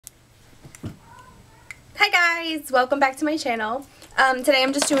Hi guys, welcome back to my channel. Today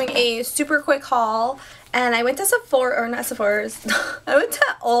I'm just doing a super quick haul, and I went to Sephora, or not Sephora's, I went to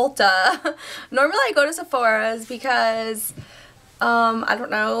Ulta. Normally I go to Sephora's because, I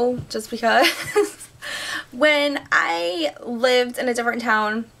don't know, just because. When I lived in a different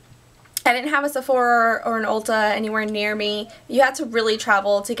town, I didn't have a Sephora or an Ulta anywhere near me. You had to really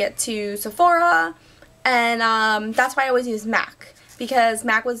travel to get to Sephora, and that's why I always used MAC, because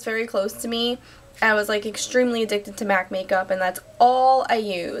MAC was very close to me. I was like extremely addicted to MAC makeup, and that's all I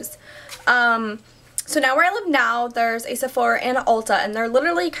used. So now where I live now, there's a Sephora and an Ulta, and they're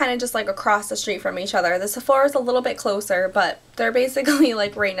literally kind of just like across the street from each other. The Sephora is a little bit closer, but they're basically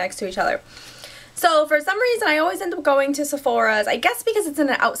like right next to each other. So for some reason I always end up going to Sephora's, I guess because it's in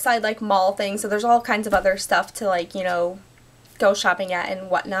an outside like mall thing, so there's all kinds of other stuff to like, you know, go shopping at and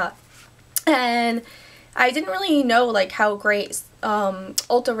whatnot. And I didn't really know like how great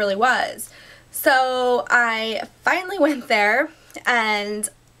Ulta really was. So I finally went there, and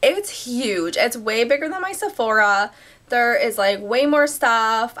it's huge. It's way bigger than my Sephora. There is like way more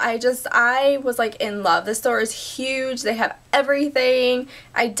stuff. I was like in love. The store is huge. They have everything.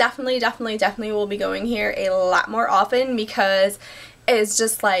 I definitely will be going here a lot more often because it's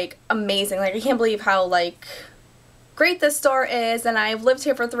just like amazing. Like I can't believe how like great this store is, and I've lived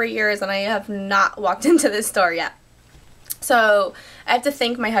here for 3 years and I have not walked into this store yet. So I have to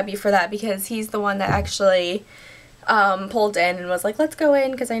thank my hubby for that, because he's the one that actually pulled in and was like, let's go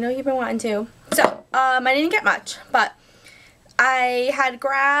in because I know you've been wanting to. So I didn't get much, but I had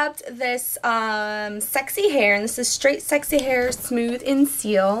grabbed this sexy hair, and this is Straight Sexy Hair Smooth and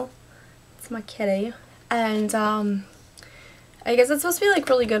Seal. It's my kitty. And I guess it's supposed to be like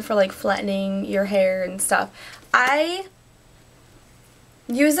really good for like flattening your hair and stuff. I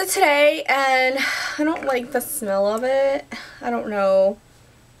used it today and I don't like the smell of it. I don't know.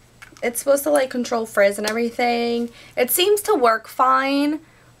 It's supposed to like control frizz and everything. It seems to work fine,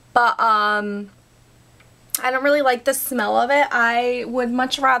 but I don't really like the smell of it. I would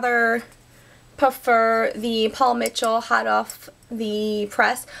much rather prefer the Paul Mitchell Hot Off the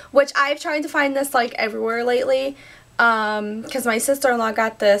Press, which I've tried to find this like everywhere lately, because my sister-in-law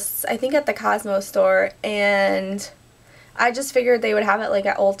got this I think at the Cosmo store, and I just figured they would have it like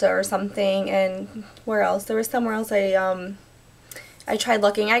at Ulta or something. And where else? There was somewhere else I tried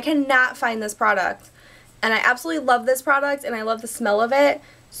looking. I cannot find this product, and I absolutely love this product and I love the smell of it,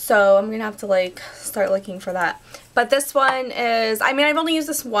 so I'm gonna have to like start looking for that. But this one is, I mean, I've only used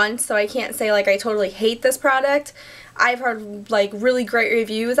this once, so I can't say like I totally hate this product. I've heard like really great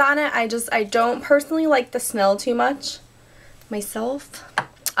reviews on it. I don't personally like the smell too much myself.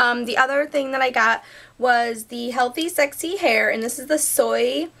 The other thing that I got was the Healthy Sexy Hair, and this is the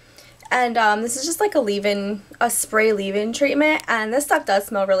soy, and this is just like a spray leave-in treatment, and this stuff does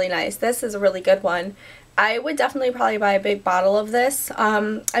smell really nice. This is a really good one. I would definitely probably buy a big bottle of this.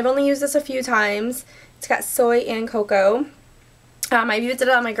 I've only used this a few times. It's got soy and cocoa. I've used it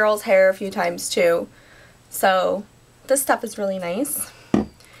on my girl's hair a few times too, so this stuff is really nice.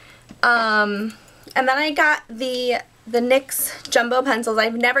 And then I got the NYX Jumbo Pencils.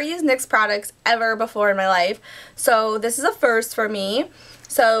 I've never used NYX products ever before in my life, so this is a first for me.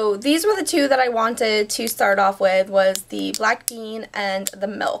 So these were the two that I wanted to start off with, was the Black Bean and the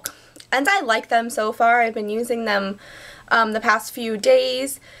Milk. And I like them so far. I've been using them the past few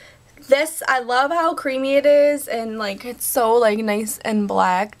days. This, I love how creamy it is, and like it's so like nice and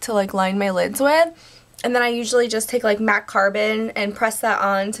black to like line my lids with. And then I usually just take like MAC Carbon and press that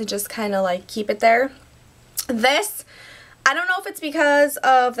on to just kind of like keep it there. This, I don't know if it's because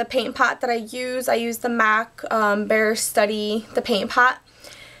of the paint pot that I use. I use the MAC Bare Study, the paint pot,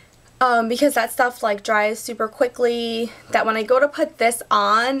 because that stuff like dries super quickly, that when I go to put this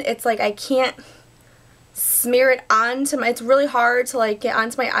on, it's like I can't smear it onto my, it's really hard to like get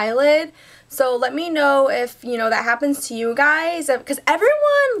onto my eyelid. So let me know if, you know, that happens to you guys, because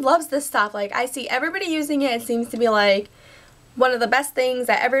everyone loves this stuff. Like I see everybody using it. It seems to be like one of the best things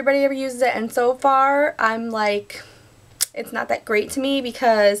that everybody ever uses it, and so far I'm like, it's not that great to me,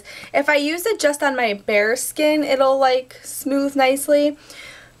 because if I use it just on my bare skin, it'll like smooth nicely,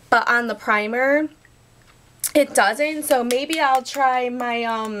 but on the primer it doesn't. So maybe I'll try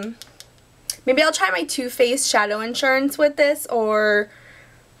my Too Faced Shadow Insurance with this, or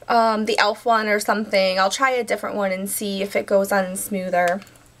the e.l.f. one or something. I'll try a different one and see if it goes on smoother.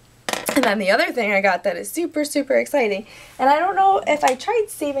 And then the other thing I got that is super exciting, and I don't know if I tried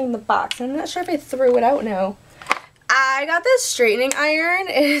saving the box. I'm not sure if I threw it out now. I got this straightening iron.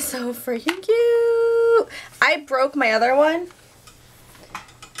 It is so freaking cute. I broke my other one.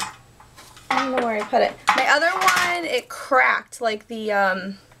 I don't know where I put it. My other one, it cracked, like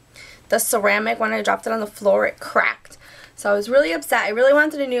the the ceramic, when I dropped it on the floor, it cracked. So I was really upset. I really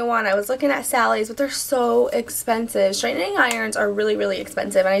wanted a new one. I was looking at Sally's, but they're so expensive. Straightening irons are really, really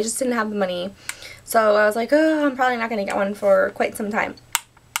expensive, and I just didn't have the money. So I was like, oh, I'm probably not going to get one for quite some time.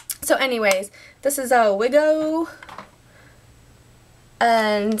 So anyways, this is a Wigo,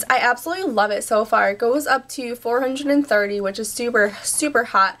 and I absolutely love it so far. It goes up to 430, which is super, super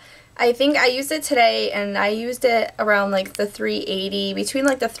hot. I think I used it today, and I used it around like the 380, between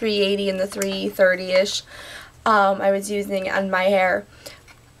like the 380 and the 330-ish. I was using on my hair.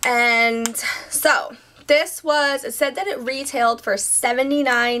 And so this was, it said that it retailed for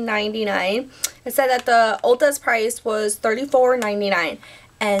 $79.99. It said that the Ulta's price was $34.99,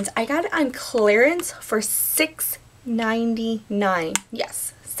 and I got it on clearance for $6.99.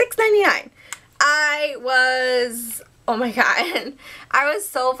 Yes, $6.99. I was, oh my god, I was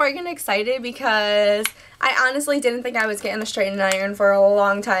so freaking excited because I honestly didn't think I was getting a straightening iron for a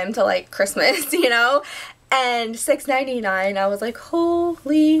long time till like Christmas, you know? And $6.99, I was like,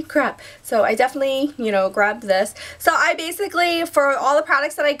 holy crap. So I definitely, you know, grabbed this. So I basically, for all the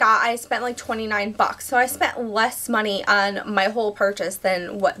products that I got, I spent like 29 bucks. So I spent less money on my whole purchase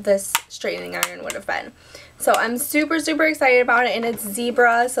than what this straightening iron would have been. So I'm super, super excited about it, and it's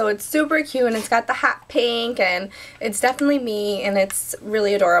zebra, so it's super cute, and it's got the hot pink, and it's definitely me, and it's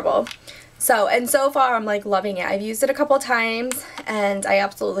really adorable. So, and so far I'm like loving it. I've used it a couple times, and I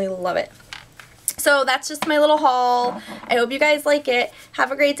absolutely love it. So that's just my little haul. I hope you guys like it.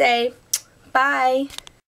 Have a great day. Bye.